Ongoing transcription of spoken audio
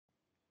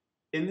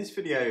In this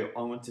video,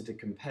 I wanted to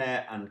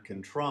compare and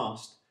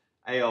contrast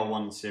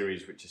AR1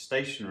 series which are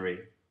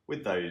stationary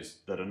with those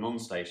that are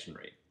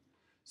non-stationary.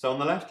 So on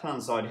the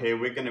left-hand side here,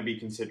 we're going to be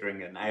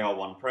considering an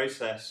AR1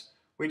 process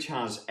which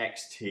has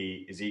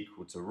xt is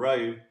equal to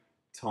rho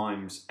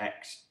times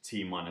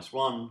xt minus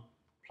 1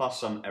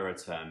 plus some error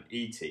term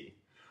et,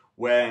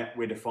 where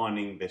we're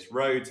defining this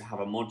rho to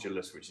have a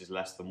modulus which is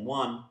less than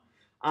 1,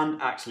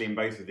 and actually in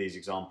both of these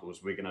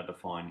examples we're going to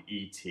define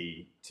et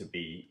to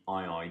be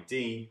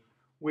iid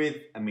with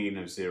a mean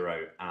of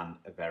 0 and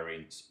a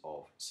variance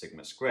of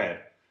sigma squared.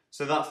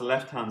 So that's the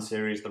left-hand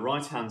series. The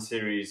right-hand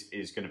series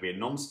is going to be a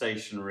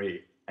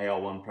non-stationary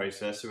AR1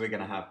 process, so we're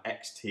going to have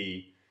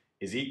xt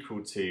is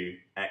equal to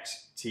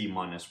xt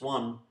minus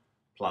 1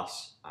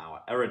 plus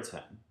our error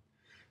term.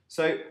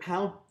 So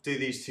how do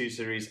these two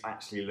series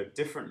actually look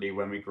differently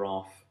when we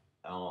graph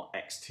our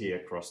xt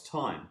across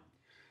time?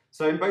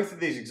 So in both of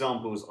these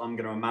examples, I'm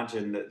going to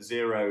imagine that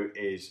 0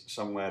 is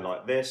somewhere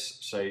like this.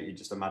 So you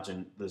just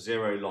imagine the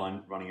 0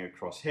 line running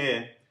across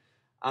here.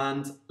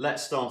 And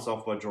let's start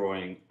off by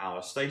drawing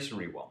our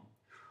stationary one.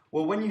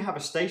 Well, when you have a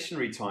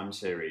stationary time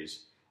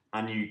series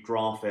and you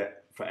graph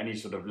it for any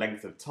sort of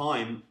length of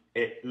time,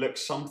 it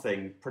looks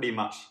something pretty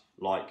much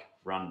like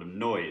random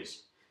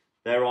noise.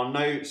 There are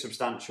no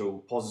substantial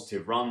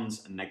positive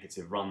runs and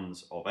negative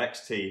runs of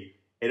xt.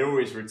 It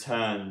always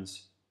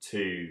returns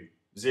to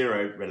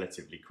 0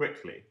 relatively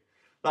quickly.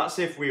 That's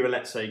if we were,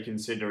 let's say,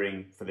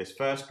 considering for this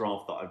first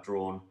graph that I've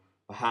drawn,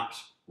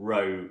 perhaps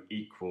rho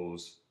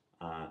equals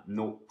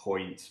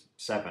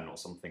 0.7 or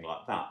something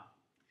like that.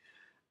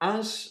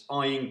 As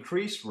I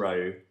increase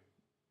rho,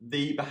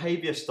 the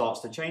behaviour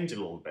starts to change a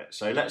little bit.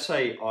 So let's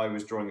say I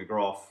was drawing a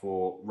graph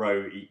for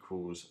rho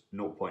equals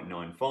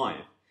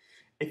 0.95.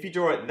 If you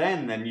draw it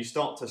then you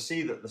start to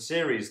see that the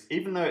series,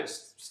 even though it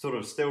sort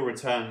of still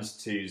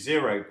returns to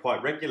 0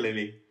 quite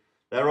regularly,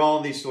 there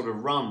are these sort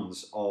of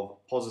runs of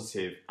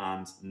positive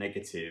and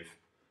negative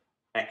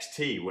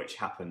xt which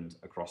happened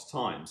across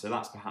time. So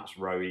that's perhaps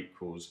rho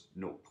equals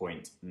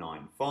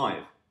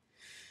 0.95.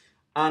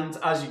 And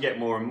as you get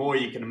more and more,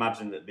 you can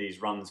imagine that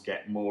these runs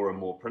get more and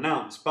more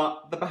pronounced,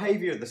 but the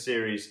behaviour of the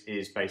series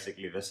is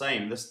basically the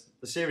same.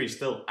 The series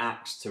still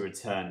acts to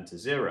return to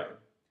 0.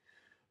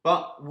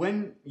 But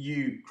when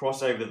you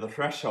cross over the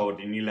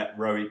threshold and you let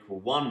rho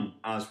equal 1,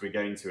 as we're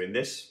going to in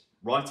this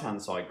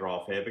right-hand side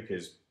graph here,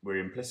 because we're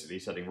implicitly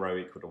setting rho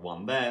equal to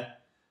 1 there,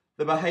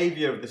 the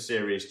behaviour of the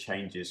series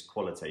changes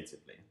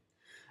qualitatively.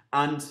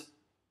 And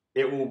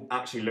it will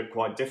actually look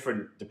quite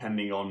different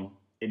depending on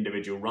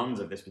individual runs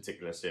of this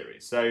particular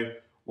series. So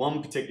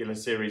one particular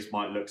series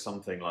might look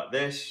something like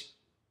this.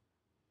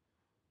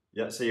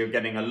 Yeah, so you're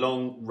getting a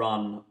long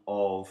run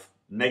of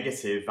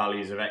negative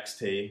values of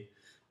xt.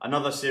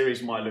 Another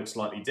series might look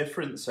slightly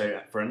different.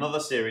 So for another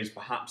series,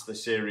 perhaps the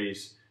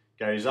series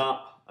goes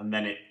up and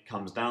then it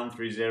comes down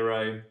through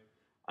 0,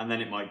 and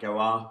then it might go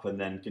up and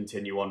then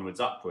continue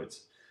onwards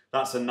upwards.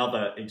 That's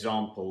another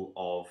example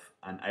of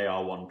an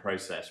AR1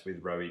 process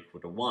with rho equal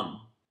to 1.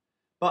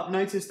 But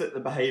notice that the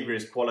behaviour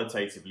is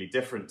qualitatively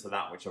different to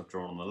that which I've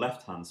drawn on the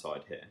left-hand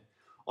side here.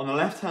 On the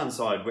left-hand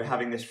side, we're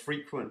having this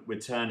frequent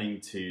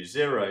returning to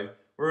 0,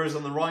 whereas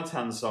on the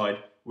right-hand side,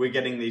 we're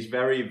getting these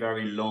very,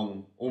 very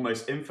long,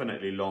 almost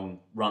infinitely long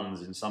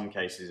runs in some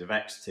cases of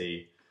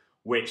xt,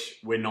 which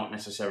we're not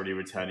necessarily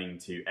returning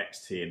to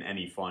xt in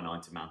any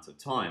finite amount of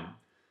time.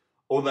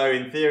 Although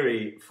in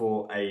theory,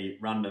 for a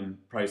random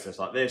process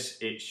like this,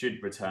 it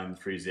should return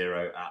through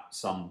 0 at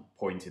some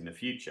point in the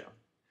future.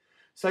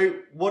 So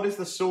what is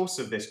the source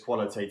of this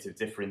qualitative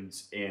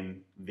difference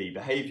in the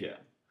behaviour?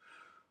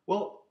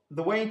 Well,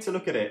 the way to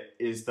look at it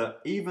is that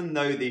even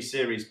though these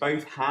series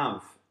both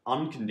have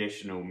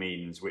unconditional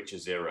means which are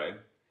 0,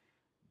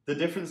 the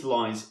difference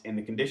lies in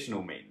the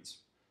conditional means.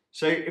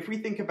 So if we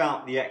think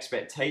about the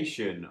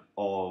expectation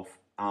of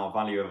our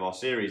value of our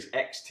series,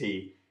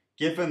 xt,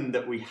 given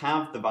that we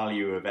have the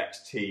value of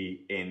xt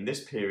in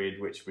this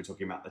period, which we're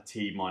talking about the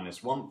t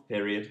minus 1th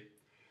period,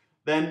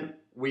 then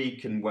we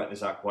can work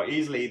this out quite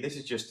easily. This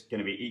is just going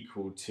to be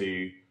equal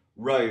to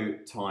rho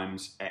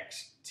times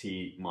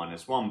xt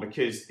minus 1,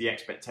 because the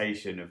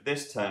expectation of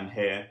this term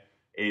here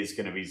is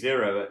going to be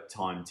 0 at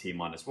time t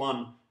minus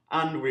 1,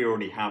 and we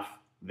already have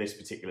this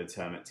particular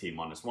term at t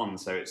minus 1,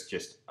 so it's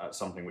just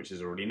something which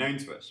is already known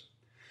to us.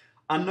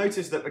 And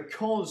notice that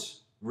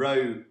because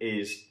rho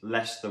is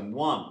less than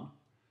 1,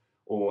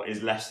 or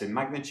is less in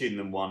magnitude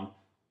than 1,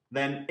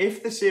 then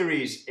if the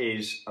series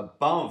is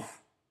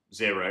above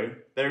 0,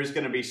 there is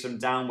going to be some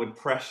downward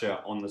pressure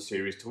on the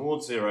series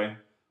towards 0,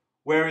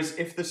 whereas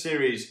if the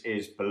series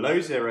is below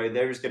 0,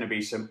 there is going to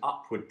be some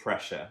upward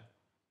pressure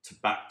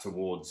back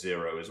towards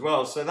 0 as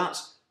well. So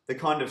that's the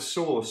kind of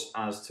source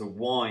as to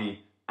why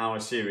our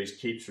series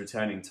keeps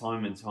returning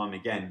time and time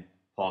again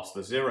past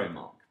the 0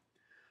 mark.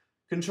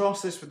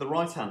 Contrast this with the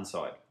right-hand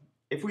side.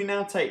 If we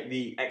now take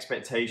the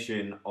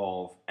expectation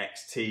of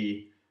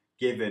xt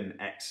given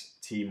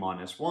xt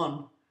minus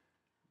 1,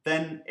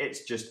 then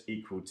it's just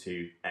equal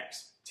to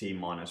xt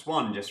minus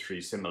 1, just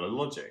through similar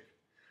logic.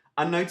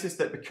 And notice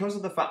that because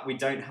of the fact we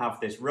don't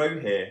have this rho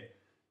here,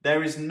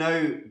 there is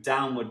no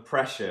downward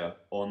pressure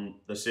on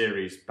the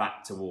series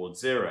back towards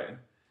zero.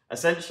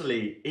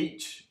 Essentially,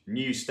 each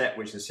new step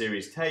which the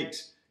series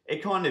takes,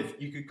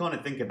 you could kind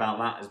of think about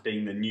that as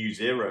being the new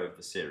zero of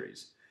the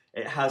series.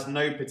 It has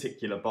no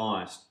particular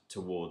bias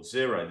towards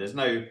zero. There's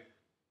no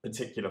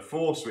particular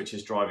force which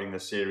is driving the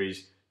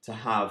series to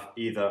have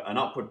either an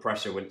upward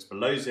pressure when it's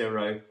below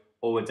zero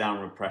or a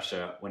downward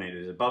pressure when it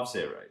is above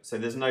zero. So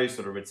there's no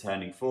sort of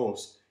returning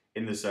force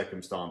in the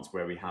circumstance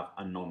where we have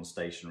a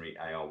non-stationary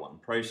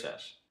AR1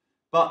 process.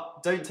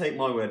 But don't take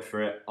my word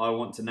for it. I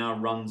want to now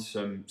run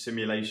some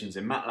simulations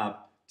in Matlab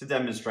to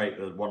demonstrate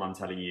that what I'm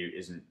telling you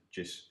isn't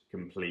just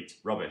complete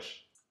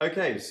rubbish.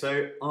 Okay,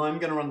 so I'm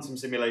going to run some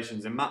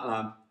simulations in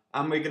Matlab,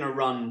 and we're going to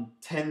run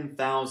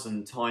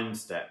 10,000 time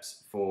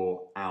steps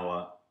for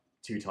our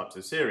two types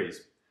of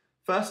series.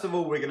 First of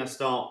all, we're going to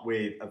start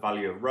with a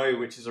value of rho,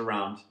 which is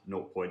around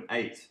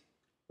 0.8.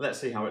 Let's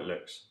see how it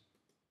looks.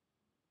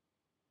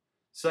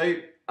 So,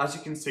 as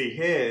you can see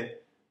here,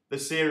 the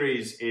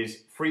series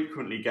is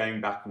frequently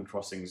going back and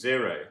crossing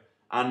zero.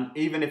 And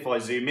even if I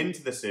zoom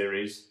into the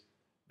series,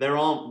 there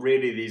aren't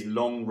really these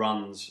long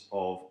runs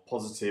of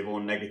positive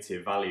or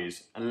negative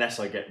values unless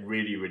I get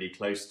really, really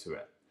close to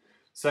it.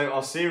 So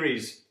our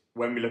series,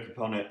 when we look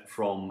upon it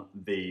from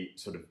the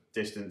sort of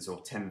distance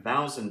of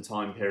 10,000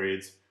 time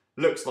periods,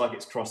 looks like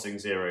it's crossing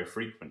zero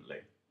frequently.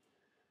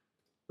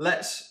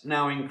 Let's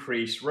now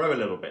increase rho a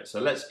little bit. So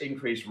let's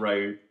increase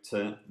rho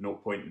to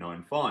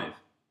 0.95.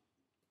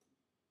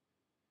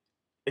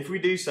 If we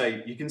do so,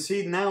 you can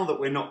see now that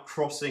we're not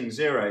crossing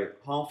zero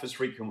half as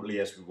frequently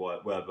as we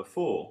were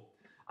before.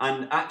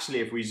 And actually,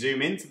 if we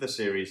zoom into the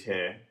series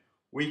here,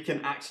 we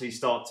can actually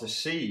start to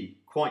see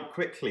quite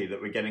quickly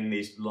that we're getting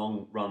these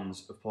long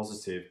runs of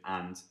positive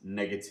and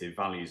negative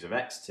values of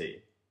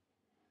xt.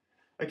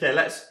 Okay,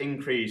 let's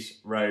increase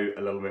rho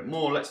a little bit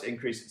more. Let's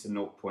increase it to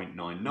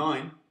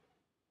 0.99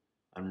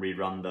 and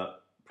rerun the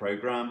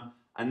program.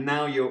 And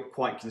now you're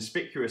quite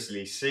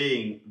conspicuously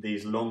seeing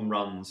these long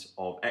runs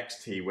of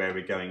xt where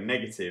we're going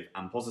negative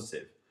and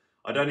positive.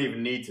 I don't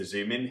even need to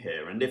zoom in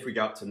here. And if we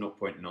go up to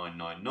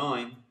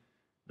 0.999,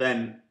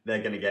 then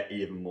they're going to get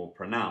even more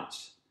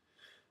pronounced.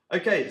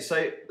 Okay,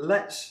 so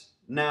let's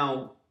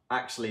now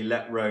actually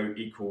let rho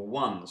equal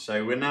 1.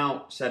 So we're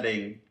now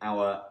setting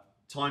our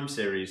time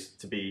series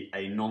to be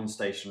a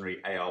non-stationary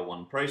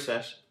AR1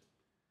 process.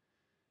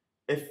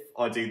 If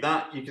I do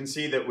that, you can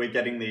see that we're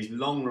getting these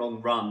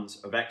long runs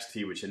of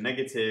xt which are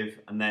negative,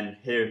 and then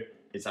here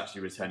it's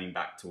actually returning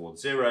back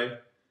towards zero.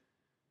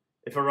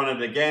 If I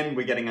run it again,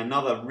 we're getting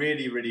another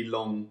really, really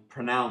long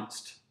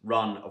pronounced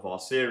run of our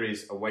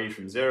series away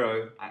from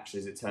zero.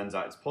 Actually, as it turns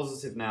out, it's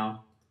positive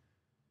now.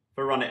 If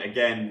I run it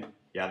again,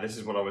 yeah, this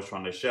is what I was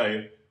trying to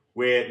show.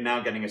 We're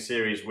now getting a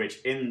series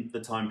which, in the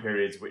time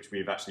periods which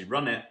we've actually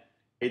run it,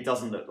 it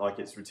doesn't look like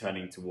it's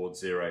returning towards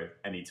zero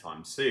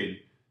anytime soon.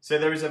 So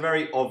there is a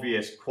very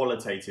obvious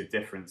qualitative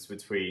difference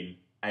between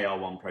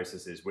AR1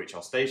 processes which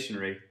are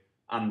stationary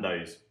and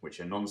those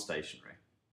which are non-stationary.